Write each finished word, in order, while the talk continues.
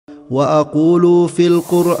وأقول في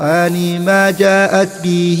القرآن ما جاءت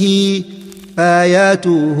به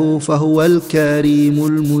آياته فهو الكريم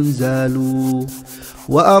المنزال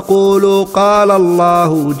وأقول قال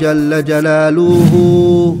الله جل جلاله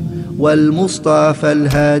والمصطفى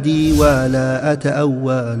الهادي ولا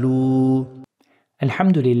أتأول.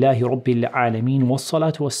 الحمد لله رب العالمين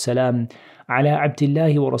والصلاة والسلام على عبد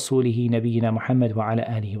الله ورسوله نبينا محمد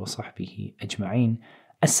وعلى آله وصحبه أجمعين.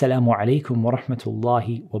 Assalamu alaikum wa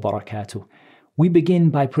rahmatullahi wa barakatuh. We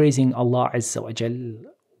begin by praising Allah Azza wa Jal.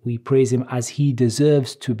 We praise Him as He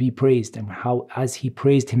deserves to be praised and as He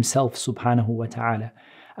praised Himself subhanahu wa ta'ala.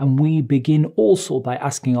 And we begin also by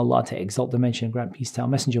asking Allah to exalt the mention and grant peace to our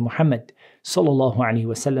Messenger Muhammad sallallahu alaihi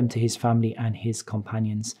wasallam, to his family and his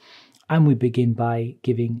companions. And we begin by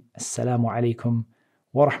giving Assalamu alaikum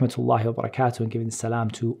wa rahmatullahi wa barakatuh and giving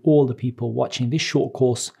salam to all the people watching this short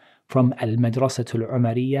course from Al-Madrasatul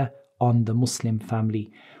Umariyah on the Muslim family.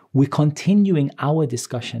 We're continuing our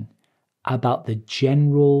discussion about the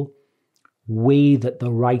general way that the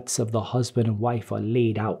rights of the husband and wife are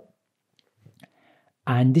laid out.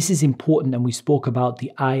 And this is important, and we spoke about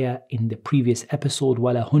the ayah in the previous episode,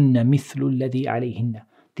 وَلَهُنَّ مِثْلُ الَّذِي عَلَيْهِنَّ,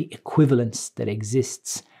 the equivalence that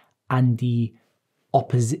exists and the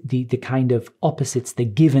kind of opposites, the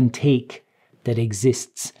give and take that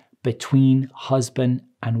exists between husband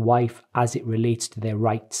and wife as it relates to their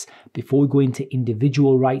rights. Before we go into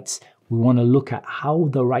individual rights, we want to look at how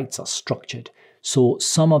the rights are structured. So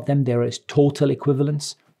some of them there is total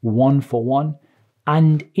equivalence, one for one,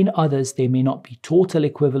 and in others there may not be total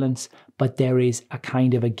equivalence, but there is a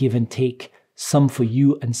kind of a give and take, some for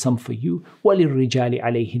you and some for you. وَلِلرِّجَالِ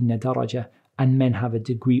عَلَيْهِنَّ دَرَجَةٌ, and men have a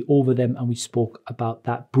degree over them, and we spoke about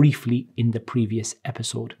that briefly in the previous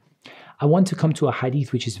episode. I want to come to a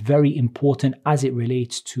hadith which is very important as it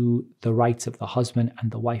relates to the rights of the husband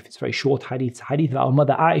and the wife. It's a very short hadith. It's a hadith of our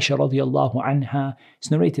mother Aisha radiallahu anha.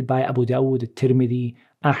 It's narrated by Abu Dawud, At-Tirmidhi,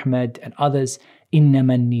 Ahmad and others.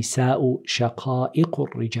 إِنَّمَا النِّسَاءُ شَقَائِقُ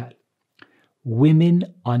الرِّجَالِ.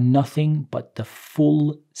 Women are nothing but the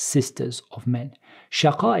full sisters of men.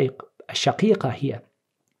 Shaqa'iq, shaqiqa here.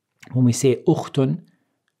 When we say ukhtun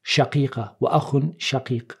shaqiqa wa akhun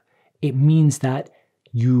shaqiq, it means that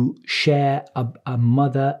you share a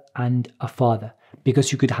mother and a father,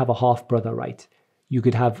 because you could have a half brother, right? You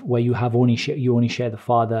could have where you only share the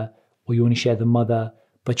father, or you only share the mother,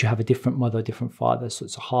 but you have a different mother, different father, so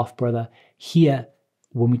it's a half brother. Here,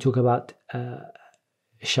 when we talk about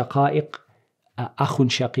shaqa'iq, akhun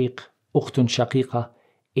shaqiq, ukhtun shaqiqa,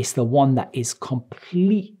 it's the one that is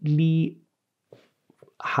completely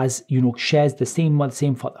shares the same mother,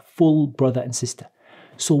 same father, full brother and sister.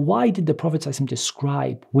 So why did the Prophet ﷺ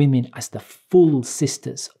describe women as the full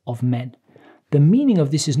sisters of men? The meaning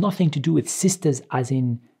of this is nothing to do with sisters as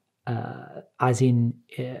in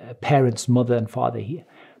parents, mother and father here.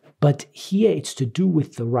 But here it's to do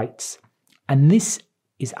with the rights. And this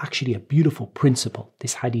is actually a beautiful principle,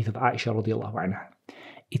 this hadith of Aisha radiallahu anha.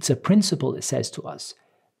 It's a principle that says to us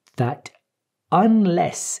that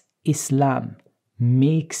unless Islam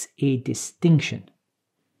makes a distinction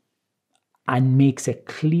and makes a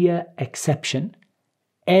clear exception,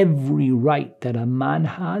 every right that a man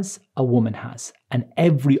has, a woman has. And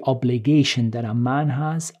every obligation that a man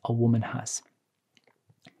has, a woman has.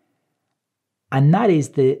 And that is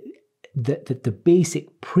the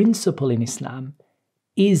basic principle in Islam,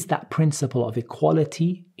 is that principle of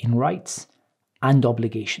equality in rights and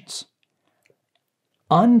obligations.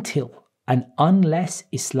 Until and unless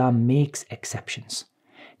Islam makes exceptions.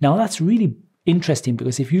 Now that's really interesting,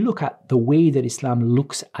 because if you look at the way that Islam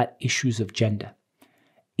looks at issues of gender,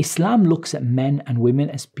 Islam looks at men and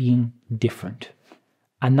women as being different.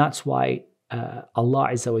 And that's why Allah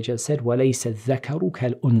Azza wa Jal said, وَلَيْسَ الذَّكَرُ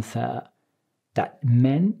كَالْأُنْثَى, that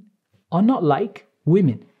men are not like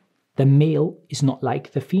women. The male is not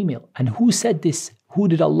like the female. And who said this? Who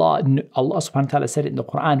did Allah subhanahu wa ta'ala said it in the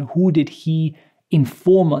Quran. Who did He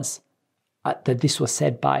inform us that this was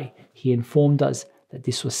said by? He informed us that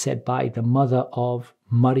this was said by the mother of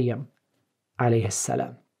Maryam alayhi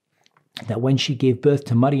salam. That when she gave birth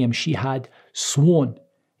to Maryam, she had sworn,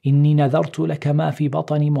 إِنِّي نَذَرْتُ لَكَ مَا فِي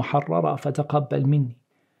بَطَنِي مُحَرَّرًا فَتَقَبَّلْ مِنِّي.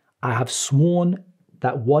 I have sworn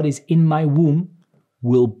that what is in my womb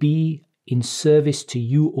will be in service to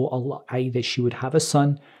you, O Allah. i.e. that she would have a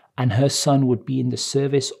son, and her son would be in the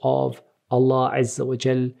service of Allah Azza wa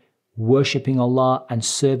Jal, worshipping Allah and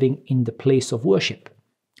serving in the place of worship.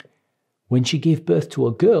 When she gave birth to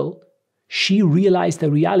a girl, she realized the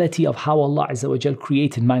reality of how Allah Azza wa Jal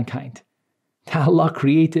created mankind. That Allah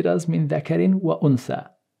created us min dhakarin wa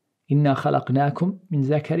untha. Inna khalaqnakum min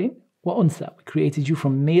dhakarin wa untha. We created you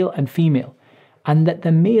from male and female. and that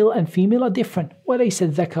the male and female are different.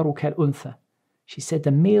 وَلَيْسَ الذَّكَرُ كَالْأُنْثَى. She said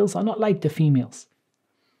the males are not like the females.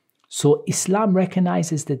 So Islam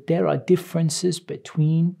recognizes that there are differences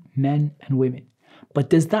between men and women. But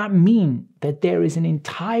does that mean that there is an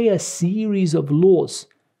entire series of laws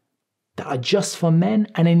that are just for men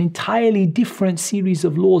and an entirely different series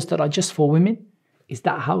of laws that are just for women? Is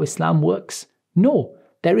that how Islam works? No,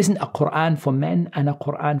 there isn't a Quran for men and a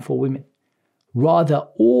Quran for women. Rather,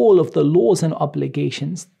 all of the laws and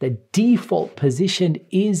obligations, the default position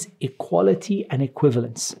is equality and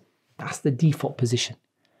equivalence. That's the default position.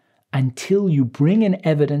 Until you bring an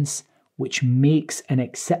evidence which makes an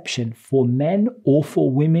exception for men or for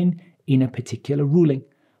women in a particular ruling.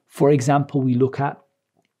 For example, we look at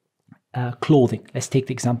clothing. Let's take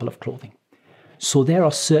the example of clothing. So there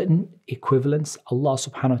are certain equivalents. Allah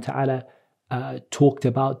subhanahu wa ta'ala talked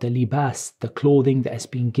about the libas, the clothing that has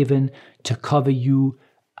been given to cover you.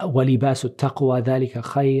 وَلِبَاسُ التَّقْوَى ذَلِكَ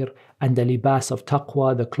خَيْرٌ. And the libas of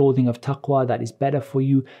taqwa, the clothing of taqwa, that is better for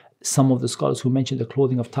you. Some of the scholars who mentioned the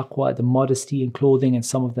clothing of taqwa, the modesty in clothing, and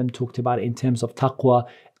some of them talked about it in terms of taqwa,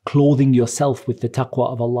 clothing yourself with the taqwa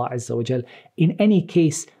of Allah Azza wa Jal. In any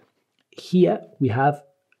case, here we have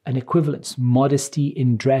an equivalence, modesty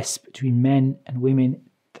in dress between men and women,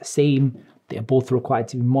 the same. They are both required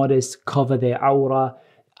to be modest, cover their awrah,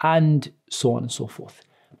 and so on and so forth.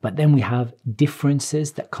 But then we have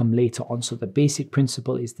differences that come later on. So the basic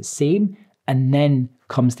principle is the same, and then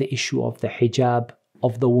comes the issue of the hijab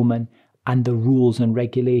of the woman and the rules and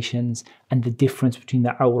regulations and the difference between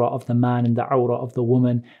the awrah of the man and the awrah of the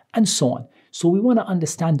woman and so on. So we want to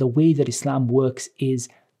understand the way that Islam works is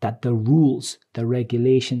that the rules, the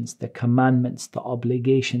regulations, the commandments, the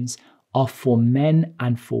obligations are for men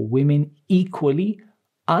and for women equally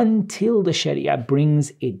until the Sharia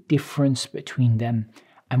brings a difference between them.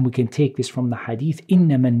 And we can take this from the hadith,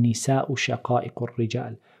 إِنَّمَا النِّسَاءُ شَقَائِقُ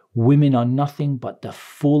الرِّجَالِ. Women are nothing but the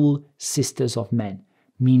full sisters of men.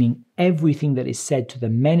 Meaning everything that is said to the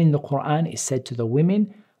men in the Quran is said to the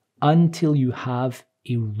women until you have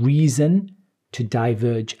a reason to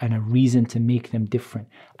diverge and a reason to make them different.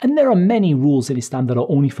 And there are many rules in Islam that are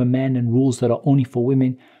only for men and rules that are only for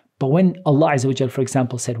women. But when Allah Azza wa Jal, for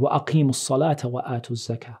example, said, وَأَقِيمُوا الصَّلَاةَ وَآتُوا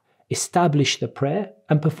الزَّكَاةَ, establish the prayer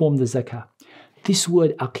and perform the zakah. This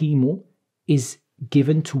word aqimu is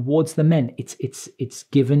given towards the men. It's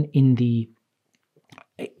given in the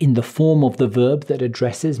form of the verb that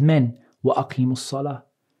addresses men. وَأَقِيمُوا الصَّلَاةَ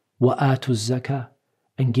وَآتُوا الزَّكَاةَ,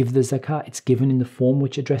 and give the zakah. It's given in the form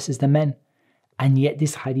which addresses the men. And yet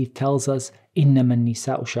this hadith tells us, إِنَّمَا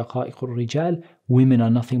النِّسَاءُ شَقَائِقُ الرِّجَالِ, women are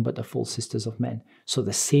nothing but the full sisters of men. So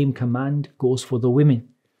the same command goes for the women,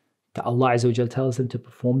 that Allah Azza wa Jal tells them to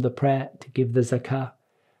perform the prayer, to give the zakah.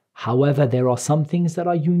 However, there are some things that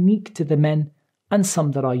are unique to the men and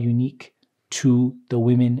some that are unique to the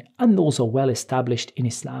women, and those are well established in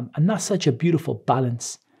Islam. And that's such a beautiful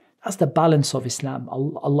balance. That's the balance of Islam.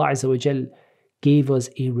 Allah Azza wa Jal gave us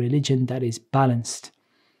a religion that is balanced,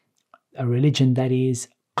 a religion that is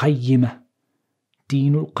qayyimah,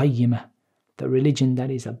 Deenul Qayyimah, the religion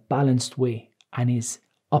that is a balanced way and is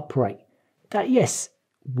upright. That yes,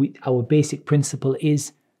 our basic principle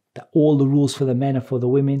is that all the rules for the men are for the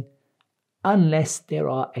women, unless there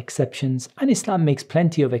are exceptions. And Islam makes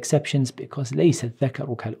plenty of exceptions because لَيْسَ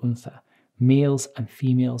الذَّكَرُ كَالْأُنْثَى, males and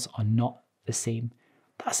females are not the same.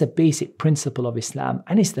 That's a basic principle of Islam,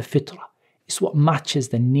 and it's the fitrah. It's what matches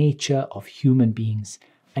the nature of human beings,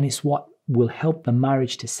 and it's what will help the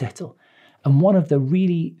marriage to settle. And one of the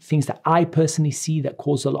really things that I personally see that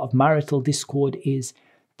cause a lot of marital discord is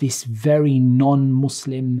this very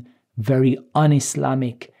non-Muslim, very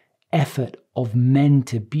un-Islamic effort of men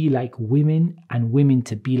to be like women and women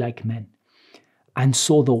to be like men. And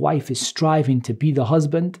so the wife is striving to be the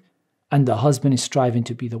husband and the husband is striving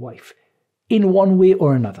to be the wife in one way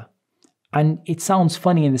or another. And it sounds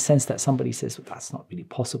funny in the sense that somebody says, well, that's not really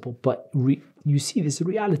possible. But you see this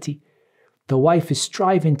reality. The wife is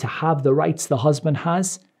striving to have the rights the husband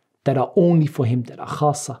has that are only for him, that are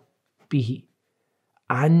khasa bihi.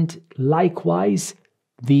 And likewise,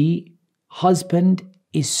 the husband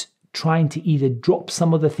is trying to either drop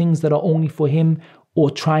some of the things that are only for him, or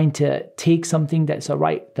trying to take something that is a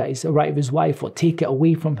right of his wife, or take it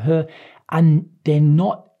away from her, and they're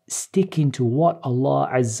not sticking to what Allah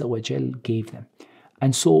Azza wa Jal gave them.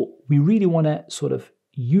 And so we really want to sort of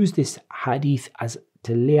use this hadith as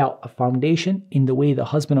to lay out a foundation in the way the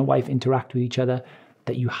husband and wife interact with each other,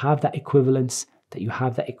 that you have that equivalence, that you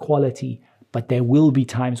have that equality, but there will be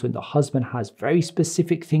times when the husband has very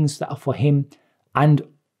specific things that are for him and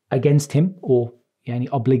against him, or any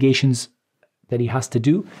obligations that he has to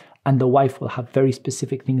do. and the wife will have very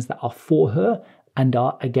specific things that are for her and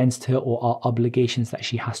are against her or are obligations that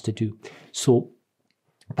she has to do. So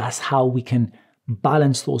that's how we can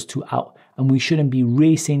balance those two out. And we shouldn't be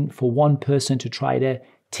racing for one person to try to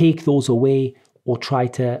take those away or try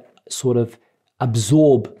to sort of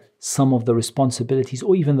absorb some of the responsibilities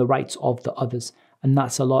or even the rights of the others. And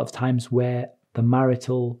that's a lot of times where the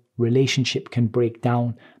marital relationship can break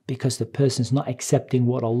down, because the person's not accepting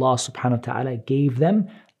what Allah subhanahu wa ta'ala gave them.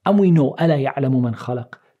 And we know, أَلَا يَعْلَمُ مَنْ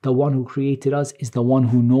خَلَقَ, the one who created us is the one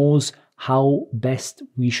who knows how best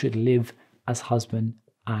we should live as husband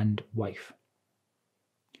and wife.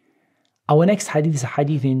 Our next hadith is a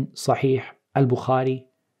hadith in Sahih al-Bukhari,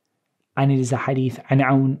 and it is a hadith عن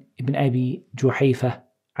عون ibn Abi Juhayfah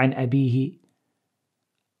عن أبيه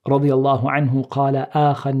رضي الله عنه قال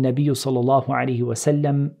آخى النبي صلى الله عليه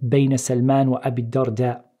وسلم بين سلمان وأبي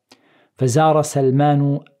الدرداء، فزار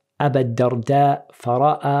سلمان أبا الدرداء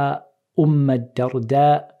فرأى أم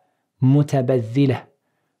الدرداء متبذلة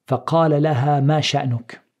فقال لها ما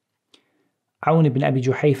شأنك. Awn ibn Abi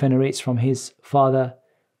Juhayfah narrates from his father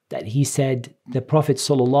that he said the Prophet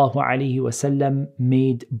sallallahu alaihi wasallam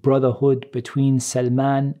made brotherhood between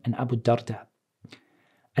Salman and Abu Darda.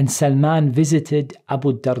 And Salman visited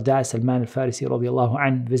Abu Darda, Salman al-Farisi radiallahu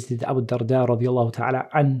anh, visited Abu Darda radiallahu ta'ala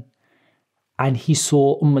anh, and he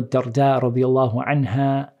saw Darda radiallahu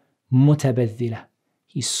anha mutabadhila.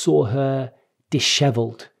 He saw her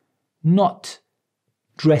disheveled, not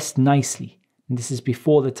dressed nicely. And this is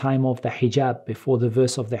before the time of the hijab, before the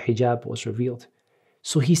verse of the hijab was revealed.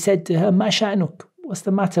 So he said to her, Ma sha'nuk, what's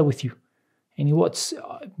the matter with you? And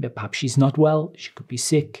perhaps she's not well, she could be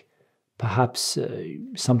sick, perhaps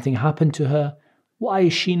something happened to her. Why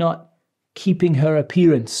is she not keeping her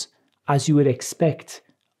appearance as you would expect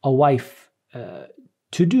a wife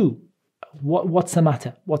to do? What's the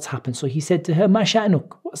matter? What's happened? So he said to her, Ma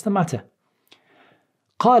sha'nuk, what's the matter?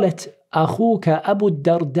 قالت أخوك أبو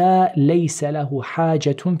الدرداء ليس له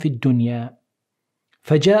حاجة في الدنيا،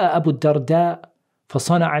 فجاء أبو الدرداء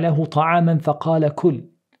فصنع له طعاما فقال كل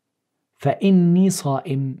فإني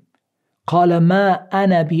صائم، قال ما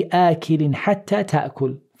أنا بآكل حتى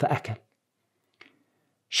تأكل فأكل.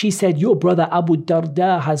 She said, your brother Abu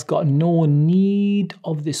Darda has got no need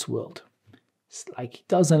of this world. It's like he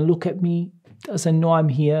doesn't look at me, doesn't know I'm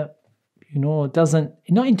here, doesn't,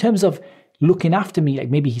 not in terms of looking after me, like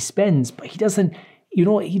maybe he spends, but he doesn't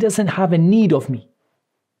have a need of me.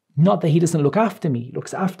 Not that he doesn't look after me, he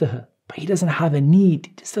looks after her, but he doesn't have a need.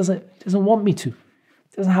 He just doesn't want me to.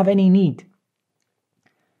 He doesn't have any need.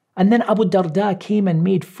 And then Abu Darda came and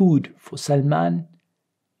made food for Salman,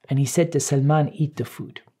 and he said to Salman, eat the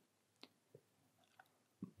food.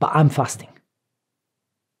 But I'm fasting.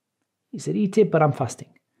 He said, eat it, but I'm fasting.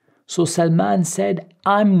 So Salman said,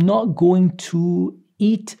 I'm not going to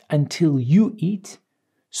eat until you eat.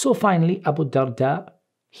 So finally Abu Darda,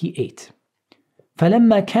 he ate.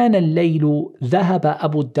 فلما كان الليل ذهب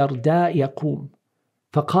أبو الدرداء يقوم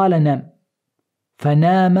فقال نم،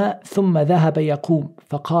 فنام ثم ذهب يقوم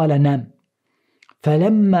فقال نم،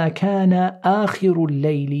 فلما كان آخر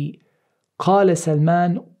الليل قال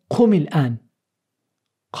سلمان قم الآن،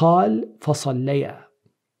 قال فصليا.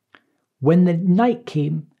 When the night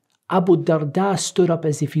came, Abu Darda stood up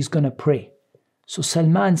as if he's going to pray. So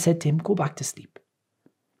Salman said to him, go back to sleep.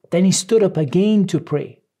 Then he stood up again to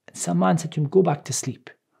pray. And Salman said to him, go back to sleep.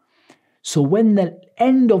 So when the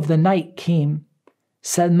end of the night came,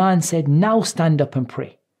 Salman said, now stand up and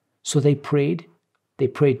pray. So they prayed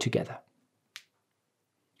together.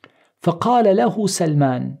 فقال له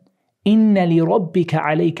سلمان إن لربك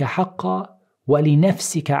عليك حقا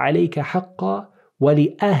ولنفسك عليك حقا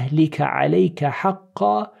ولأهلك عليك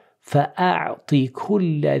حقا فأعطي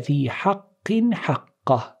كل ذي حق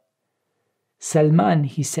حقه. Salman,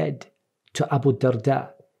 he said to Abu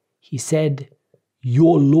Darda, he said,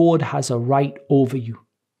 your Lord has a right over you.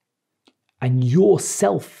 And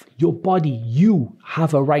yourself, your body, you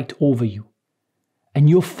have a right over you. And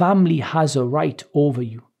your family has a right over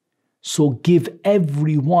you. So give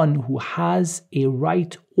everyone who has a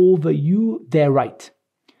right over you their right.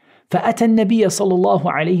 فأتى النبي صلى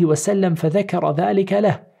الله عليه وسلم فذكر ذلك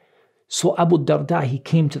له. So Abu Darda, he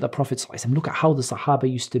came to the Prophet sallallahu alaihi wasallam. Look at how the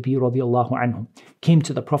Sahaba used to be, radiallahu anhum. Came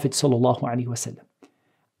to the Prophet sallallahu alaihi wasallam,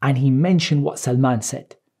 and he mentioned what Salman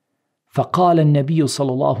said. فقال النبي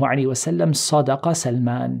صلى الله عليه وسلم صدق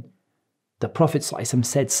سلمان. The Prophet sallallahu alaihi wasallam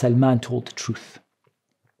said Salman told the truth.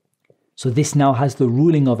 So this now has the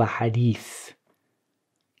ruling of a hadith.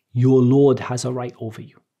 Your Lord has a right over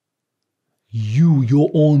you. You,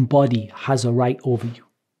 your own body, has a right over you.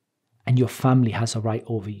 And your family has a right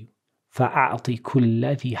over you. فَأَعْطِ كُلَّ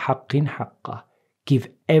ذِي حَقٍّ حَقَّهُ. Give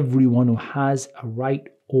everyone who has a right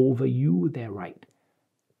over you their right.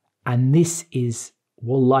 And this is,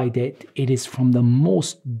 wallahi, that it is from the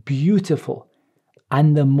most beautiful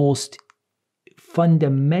and the most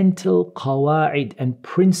fundamental qawa'id and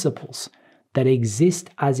principles that exist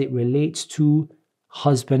as it relates to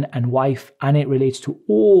husband and wife, and it relates to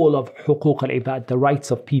all of huquq al-ibad, the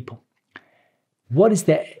rights of people. What is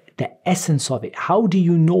the essence of it? How do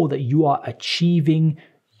you know that you are achieving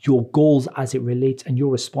your goals as it relates and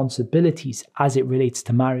your responsibilities as it relates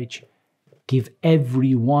to marriage? Give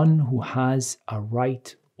everyone who has a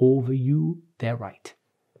right over you their right.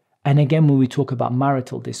 And again, when we talk about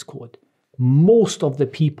marital discord, most of the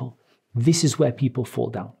people, this is where people fall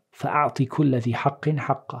down. فَأَعْطِ كُلَّ ذِي حَقٍّ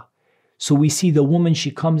حَقَّهُ. So we see the woman, she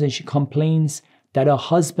comes and she complains that her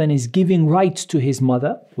husband is giving rights to his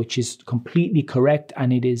mother, which is completely correct,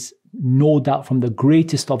 and it is no doubt from the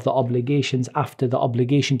greatest of the obligations after the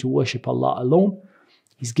obligation to worship Allah alone.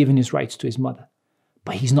 He's giving his rights to his mother,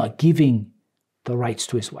 but he's not giving the rights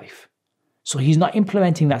to his wife. So he's not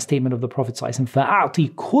implementing that statement of the Prophet ﷺ,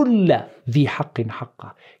 فَأَعْطِ كُلَّ ذِي حَقٍّ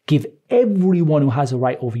حَقَّهُ. Give everyone who has a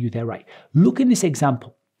right over you their right. Look in this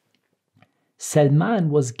example. Salman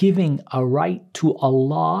was giving a right to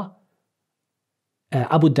Allah.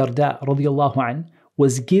 Abu Darda radiallahu anh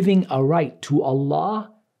was giving a right to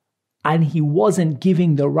Allah, and he wasn't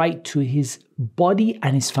giving the right to his body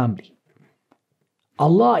and his family.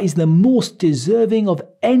 Allah is the most deserving of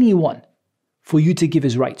anyone for you to give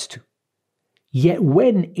his rights to. Yet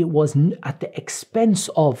when it was at the expense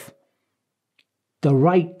of the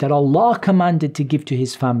right that Allah commanded to give to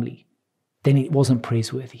his family, then it wasn't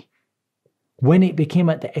praiseworthy. When it became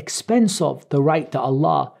at the expense of the right that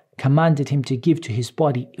Allah commanded him to give to his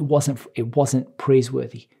body, it wasn't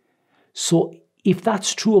praiseworthy. So if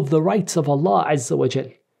that's true of the rights of Allah Azza wa Jal,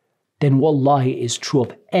 then wallahi is true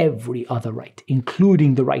of every other right,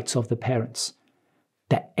 including the rights of the parents,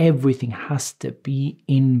 that everything has to be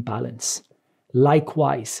in balance.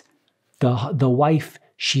 Likewise, the wife,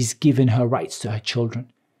 she's given her rights to her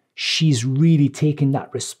children. She's really taken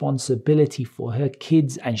that responsibility for her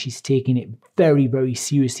kids, and she's taking it very, very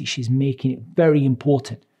seriously. She's making it very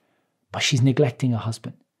important. But she's neglecting her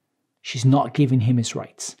husband. She's not giving him his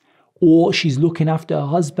rights. Or she's looking after her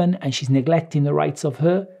husband and she's neglecting the rights of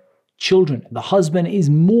her children. The husband is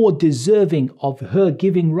more deserving of her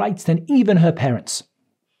giving rights than even her parents.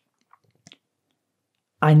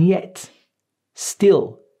 And yet,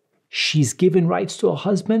 still, she's given rights to her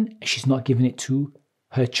husband and she's not giving it to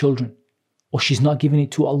her children. Or she's not giving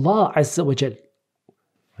it to Allah Azza wa Jal.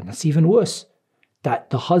 And that's even worse. That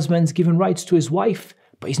the husband's given rights to his wife,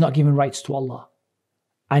 but he's not giving rights to Allah.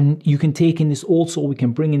 And you can take in this also, we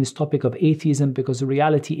can bring in this topic of atheism, because the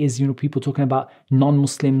reality is, people talking about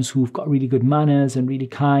non-Muslims who've got really good manners and really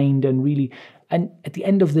kind and at the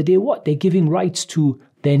end of the day, what? They're giving rights to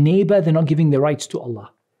their neighbor, they're not giving their rights to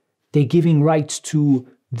Allah. They're giving rights to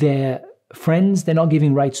their friends, they're not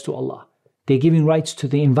giving rights to Allah. They're giving rights to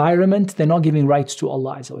the environment, they're not giving rights to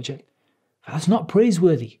Allah Azza wa Jal. That's not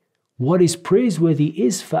praiseworthy. What is praiseworthy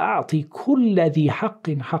is فَأَعْطِ كُلَّ ذِي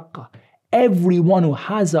حَقٍّ حَقَّهُ. Everyone who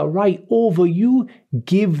has a right over you,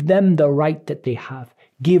 give them the right that they have.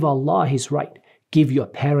 Give Allah his right. Give your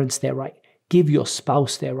parents their right. Give your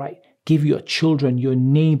spouse their right. Give your children, your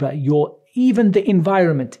neighbor, even the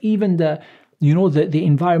environment, even the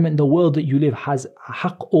environment, the world that you live has a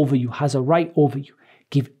haqq over you, has a right over you.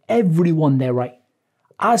 Give everyone their right.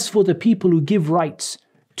 As for the people who give rights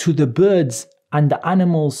to the birds and the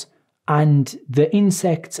animals and the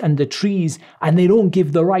insects and the trees, and they don't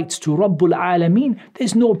give the rights to Rabbul Alameen,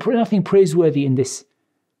 there's nothing praiseworthy in this.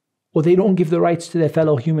 Or they don't give the rights to their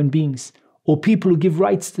fellow human beings. Or people who give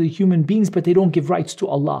rights to the human beings, but they don't give rights to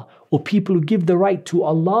Allah. Or people who give the right to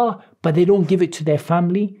Allah, but they don't give it to their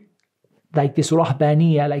family. Like this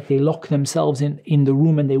rahbaniyah, like they lock themselves in the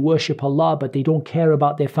room and they worship Allah, but they don't care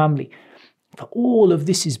about their family. For all of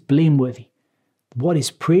this is blameworthy. What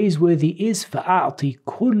is praiseworthy is فَأَعْطِ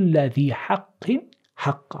كُلَّ ذِي حَقٍّ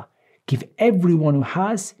حَقَّهُ. Give everyone who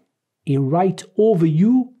has a right over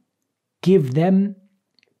you, give them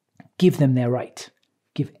their right.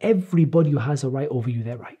 Give everybody who has a right over you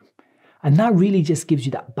their right. And that really just gives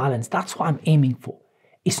you that balance. That's what I'm aiming for.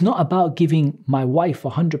 It's not about giving my wife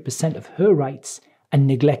 100% of her rights and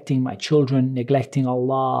neglecting my children, neglecting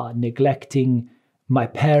Allah, neglecting my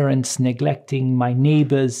parents, neglecting my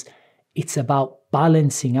neighbors. It's about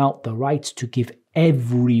balancing out the rights to give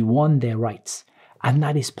everyone their rights. And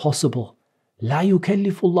that is possible. لا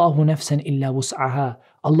يكلف الله نفسا إلا وسعها.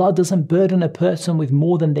 Allah doesn't burden a person with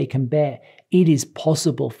more than they can bear. It is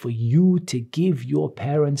possible for you to give your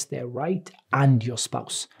parents their right and your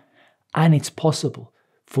spouse. And it's possible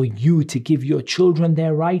for you to give your children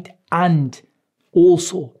their right and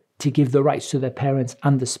also to give the rights to their parents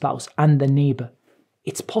and the spouse and the neighbor.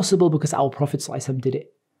 It's possible because our Prophet ﷺ did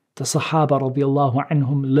it. The Sahaba radiallahu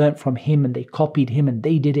anhum learnt from him and they copied him and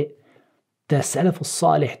they did it. The Salaf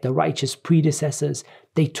al-Salih, the righteous predecessors,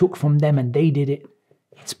 they took from them and they did it.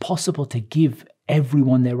 It's possible to give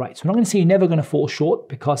everyone their rights. We're not going to say you're never going to fall short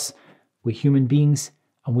because we're human beings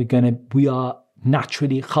and we are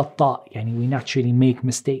naturally khata, yani we naturally make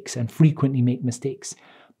mistakes and frequently make mistakes.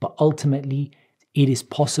 But ultimately, it is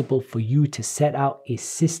possible for you to set out a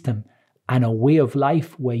system and a way of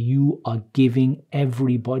life where you are giving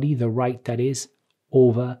everybody the right that is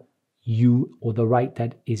over you, or the right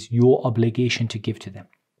that is your obligation to give to them.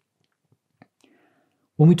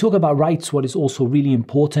 When we talk about rights, what is also really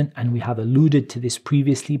important, and we have alluded to this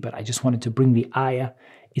previously, but I just wanted to bring the ayah,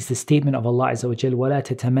 is the statement of Allah Azza wa Jal, وَلَا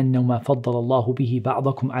تَتَمَنَّوْا مَا فَضَّلَ اللَّهُ بِهِ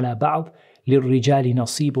بَعْضَكُمْ عَلَى بَعْضٍ لِلرِّجَالِ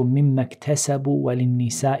نَصِيبٌ مِمَّا اكْتَسَبُوا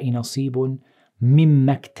وَلِلنِّسَاءِ نَصِيبٌ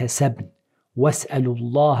مِمَّا اكْتَسَبْنَ وَاسْأَلُوا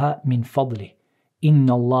اللَّهَ مِنْ فَضْلِهِ إِنَّ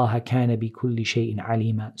اللَّهَ كَانَ بِكُلِّ شَيْءٍ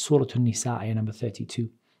عَلِيمًا. Surah An-Nisa, ayah number 32.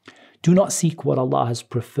 Do not seek what Allah has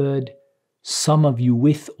preferred some of you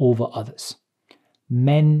with over others.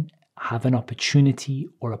 Men have an opportunity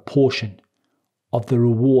or a portion of the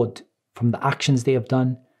reward from the actions they have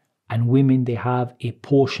done, and women, they have a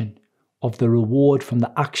portion of the reward from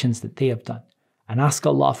the actions that they have done. And ask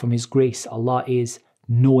Allah from His grace. Allah is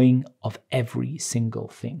knowing of every single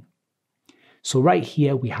thing. So right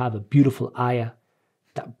here we have a beautiful ayah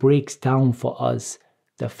that breaks down for us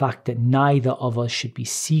the fact that neither of us should be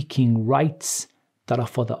seeking rights that are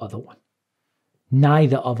for the other one.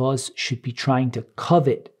 Neither of us should be trying to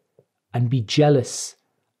covet and be jealous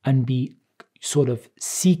and be sort of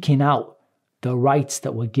seeking out the rights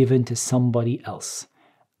that were given to somebody else.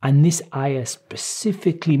 And this ayah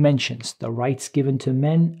specifically mentions the rights given to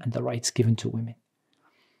men and the rights given to women.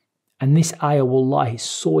 And this ayah, wallahi, is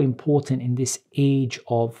so important in this age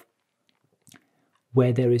of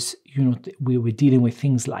where there is, we're dealing with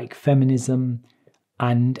things like feminism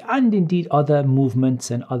and indeed other movements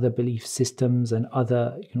and other belief systems and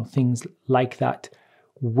other, things like that,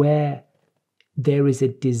 where there is a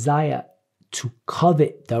desire to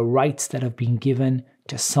covet the rights that have been given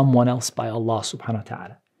to someone else by Allah subhanahu wa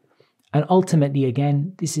ta'ala. And ultimately,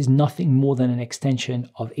 again, this is nothing more than an extension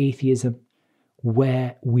of atheism,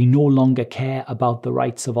 where we no longer care about the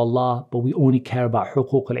rights of Allah, but we only care about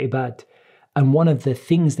huquq al-ibad. And one of the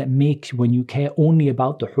things that makes, when you care only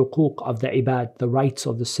about the huquq of the ibad, the rights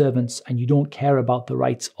of the servants, and you don't care about the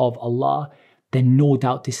rights of Allah, then no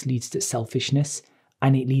doubt this leads to selfishness,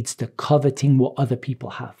 and it leads to coveting what other people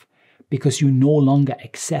have. Because you no longer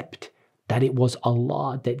accept that it was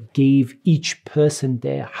Allah that gave each person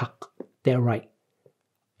their haqq, their right.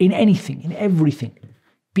 In anything, in everything.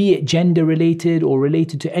 Be it gender related or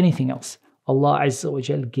related to anything else. Allah Azza wa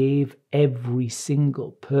Jal gave every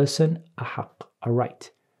single person a haqq, a right.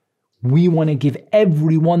 We want to give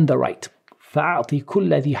everyone the right. فَأَعْطِ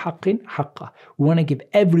كُلَّ ذِي حَقٍّ حَقَّهُ. We want to give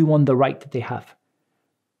everyone the right that they have.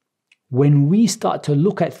 When we start to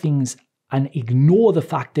look at things and ignore the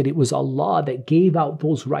fact that it was Allah that gave out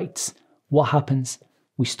those rights, what happens?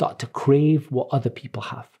 We start to crave what other people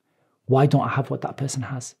have. Why don't I have what that person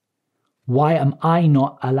has? Why am I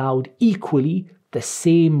not allowed equally the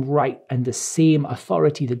same right and the same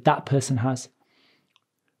authority that that person has?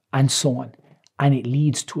 And so on. And it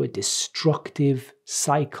leads to a destructive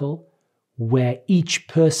cycle where each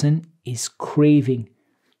person is craving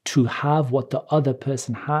to have what the other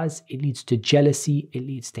person has. It leads to jealousy, it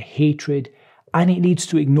leads to hatred, and it leads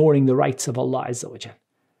to ignoring the rights of Allah Azza wa Jal.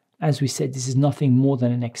 As we said, this is nothing more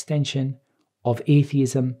than an extension of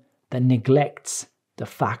atheism that neglects the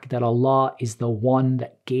fact that Allah is the one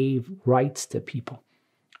that gave rights to people.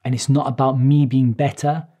 And it's not about me being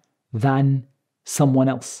better than someone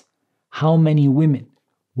else. How many women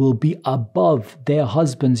will be above their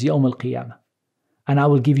husbands Yawm al-Qiyamah? And I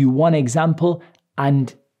will give you one example,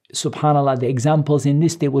 and subhanAllah, the examples in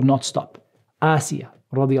this, they will not stop. Asiya,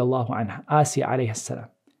 radiyallahu anha, Asiya alayhi salam.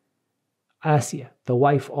 Asiya, the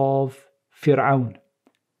wife of Fir'aun.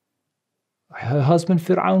 Her husband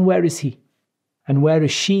Fir'aun, where is he? And where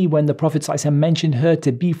is she when the Prophet ﷺ mentioned her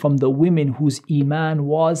to be from the women whose iman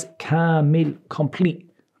was kamil,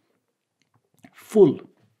 complete, full?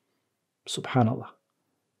 Subhanallah.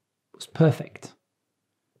 It was perfect.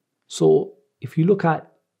 So if you look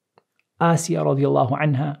at Asiya radiallahu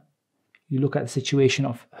anha, you look at the situation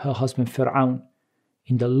of her husband Fir'aun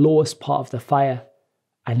in the lowest part of the fire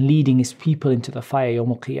and leading his people into the fire Yawm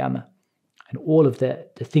al-Qiyamah, and all of the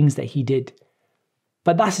things that he did.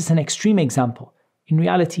 But that's just an extreme example. In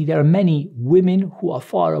reality, there are many women who are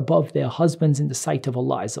far above their husbands in the sight of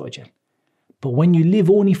Allah Azza wa Jal. But when you live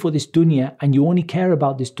only for this dunya and you only care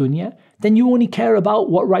about this dunya, then you only care about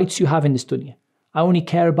what rights you have in this dunya. I only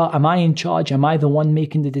care about, am I in charge? Am I the one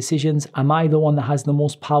making the decisions? Am I the one that has the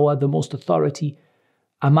most power, the most authority?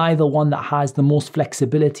 Am I the one that has the most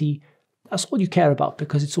flexibility? That's all you care about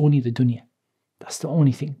because it's only the dunya. That's the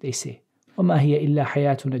only thing they say. وَمَا هِيَ إِلَّا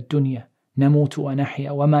حَيَاتُنَا الدُّنْيَا نَمُوتُ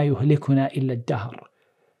وَنَحْيَا وَمَا يُهْلِكُنَا إِلَّا الدَّهْرُ.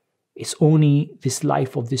 It's only this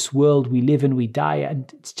life of this world, we live and we die,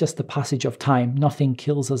 and it's just the passage of time. Nothing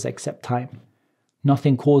kills us except time.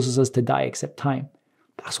 Nothing causes us to die except time.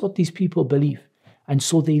 That's what these people believe. And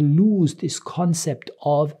so they lose this concept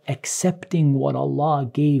of accepting what Allah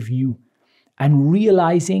gave you and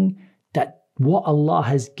realizing that what Allah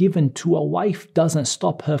has given to a wife doesn't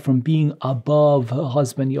stop her from being above her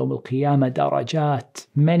husband Yawm al-Qiyamah, darajat,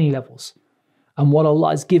 many levels. And what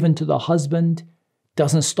Allah has given to the husband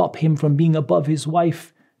doesn't stop him from being above his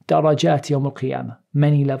wife, darajat Yawm al-Qiyamah,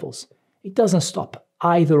 many levels. It doesn't stop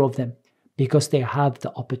either of them because they have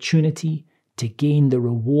the opportunity to gain the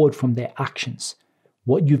reward from their actions.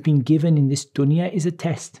 What you've been given in this dunya is a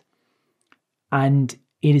test. And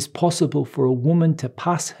it is possible for a woman to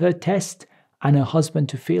pass her test and her husband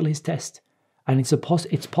to fail his test. And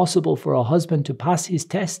it's possible for a husband to pass his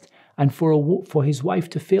test and for his wife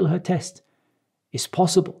to fail her test. It's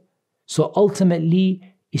possible. So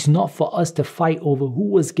ultimately, it's not for us to fight over who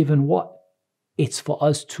was given what. It's for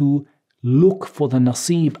us to look for the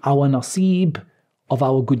nasib, our nasib of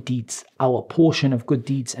our good deeds, our portion of good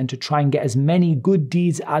deeds, and to try and get as many good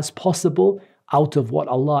deeds as possible out of what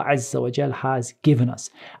Allah Azza wa Jal has given us.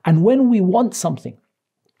 And when we want something,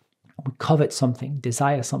 we covet something,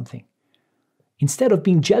 desire something, instead of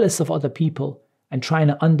being jealous of other people and trying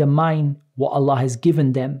to undermine what Allah has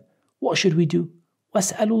given them, what should we do?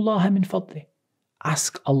 وَاسْأَلُوا اللَّهَ مِنْ فَضْلِهِ.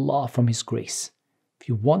 Ask Allah from His grace. If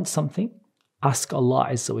you want something, ask Allah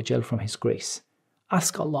Azza wa Jal from His grace.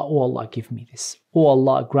 Ask Allah, oh Allah, give me this. Oh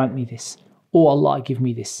Allah, grant me this. Oh Allah, give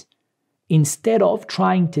me this. Instead of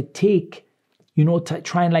trying to take, to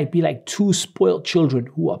try and be like two spoiled children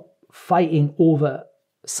who are fighting over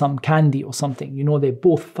some candy or something. They're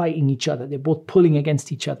both fighting each other. They're both pulling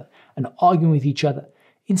against each other and arguing with each other.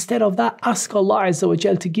 Instead of that, ask Allah Azza wa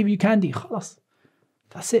Jal to give you candy. Khalas.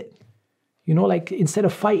 That's it. Instead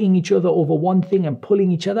of fighting each other over one thing and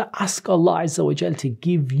pulling each other, ask Allah Azza wa Jal to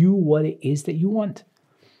give you what it is that you want.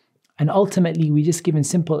 And ultimately, we're just giving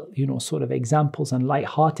simple, sort of examples and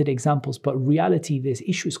light-hearted examples. But reality, this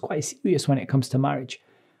issue is quite serious when it comes to marriage.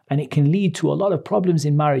 And it can lead to a lot of problems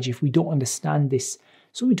in marriage if we don't understand this.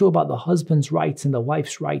 So we talk about the husband's rights and the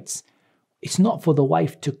wife's rights. It's not for the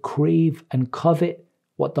wife to crave and covet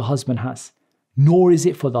what the husband has. Nor is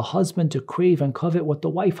it for the husband to crave and covet what the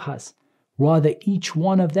wife has. Rather, each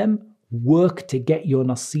one of them work to get your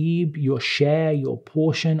nasib, your share, your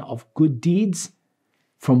portion of good deeds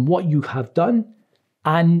from what you have done,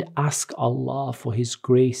 and ask Allah for His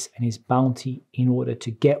grace and His bounty in order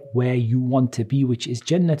to get where you want to be, which is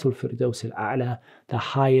Jannatul Firdaus al-A'la, the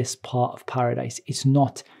highest part of paradise. It's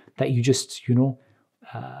not that you just,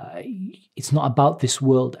 it's not about this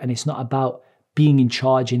world, and it's not about being in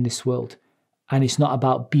charge in this world. And it's not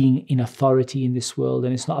about being in authority in this world.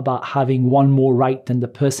 And it's not about having one more right than the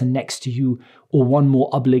person next to you or one more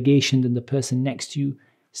obligation than the person next to you.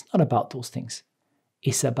 It's not about those things.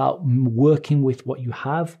 It's about working with what you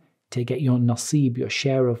have to get your nasib, your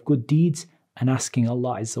share of good deeds, and asking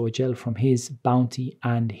Allah Azza wa Jal from His bounty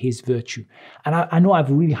and His virtue. And I know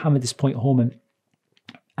I've really hammered this point home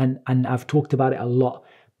and I've talked about it a lot,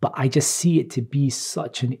 but I just see it to be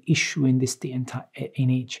such an issue in this day and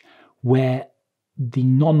age where the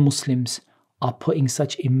non-Muslims are putting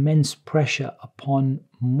such immense pressure upon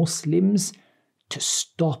Muslims to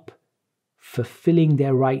stop fulfilling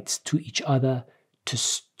their rights to each other, to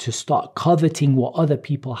start coveting what other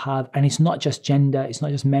people have. And it's not just gender, it's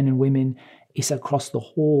not just men and women, it's across the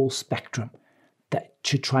whole spectrum. That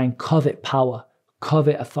to try and covet power,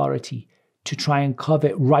 covet authority, to try and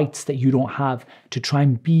covet rights that you don't have, to try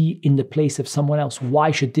and be in the place of someone else.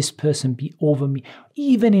 Why should this person be over me?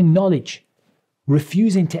 Even in knowledge.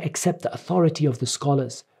 Refusing to accept the authority of the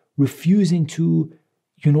scholars, refusing to,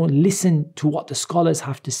 listen to what the scholars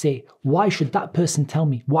have to say. Why should that person tell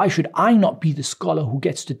me? Why should I not be the scholar who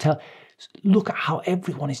gets to tell? Look at how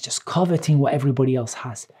everyone is just coveting what everybody else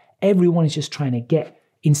has. Everyone is just trying to get,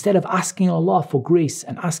 instead of asking Allah for grace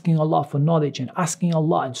and asking Allah for knowledge and asking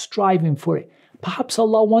Allah and striving for it. Perhaps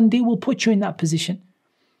Allah one day will put you in that position.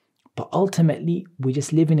 But ultimately, we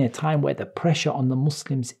just live in a time where the pressure on the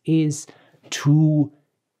Muslims is to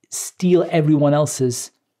steal everyone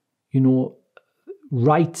else's,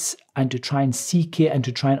 rights and to try and seek it and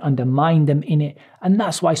to try and undermine them in it. And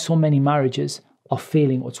that's why so many marriages are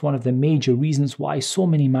failing. It's one of the major reasons why so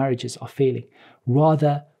many marriages are failing.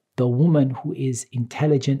 Rather, the woman who is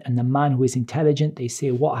intelligent and the man who is intelligent, they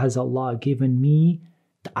say, what has Allah given me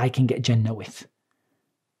that I can get Jannah with?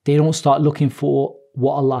 They don't start looking for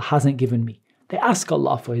what Allah hasn't given me. They ask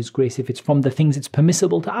Allah for His grace. If it's from the things it's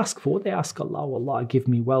permissible to ask for, they ask Allah, oh Allah, give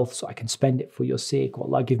me wealth so I can spend it for your sake. Oh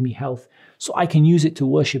Allah, give me health so I can use it to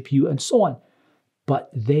worship you, and so on. But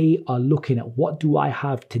they are looking at, what do I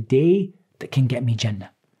have today that can get me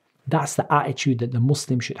Jannah? That's the attitude that the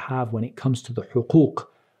Muslim should have when it comes to the huquq,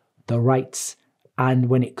 the rights, and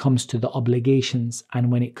when it comes to the obligations, and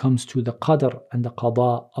when it comes to the qadr and the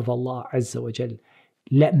qada of Allah Azza wa Jal.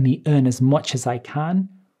 Let me earn as much as I can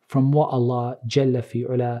from what Allah Jalla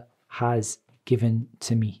fi'ula has given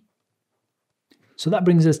to me. So that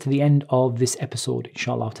brings us to the end of this episode,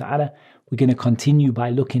 inshallah ta'ala. We're going to continue by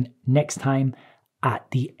looking next time at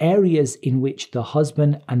the areas in which the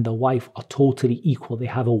husband and the wife are totally equal. They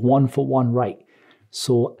have a one-for-one right.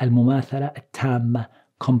 So al-mumathala at-tamma,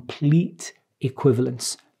 complete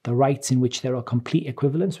equivalence. The rights in which there are complete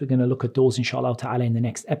equivalence. We're going to look at those, inshallah ta'ala, in the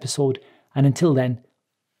next episode. And until then,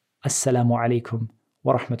 Assalamu alaikum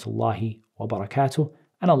wa rahmatullahi wa barakatuh.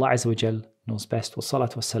 And Allah Azza wa Jal knows best. Wa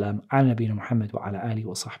salatu wa salam ala nabina Muhammad wa ala alihi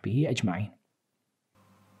wa sahbihi ajma'in.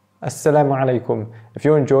 Assalamu alaikum. If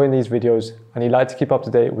you're enjoying these videos and you'd like to keep up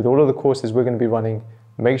to date with all of the courses we're going to be running,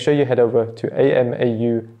 make sure you head over to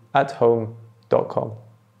amauathome.com.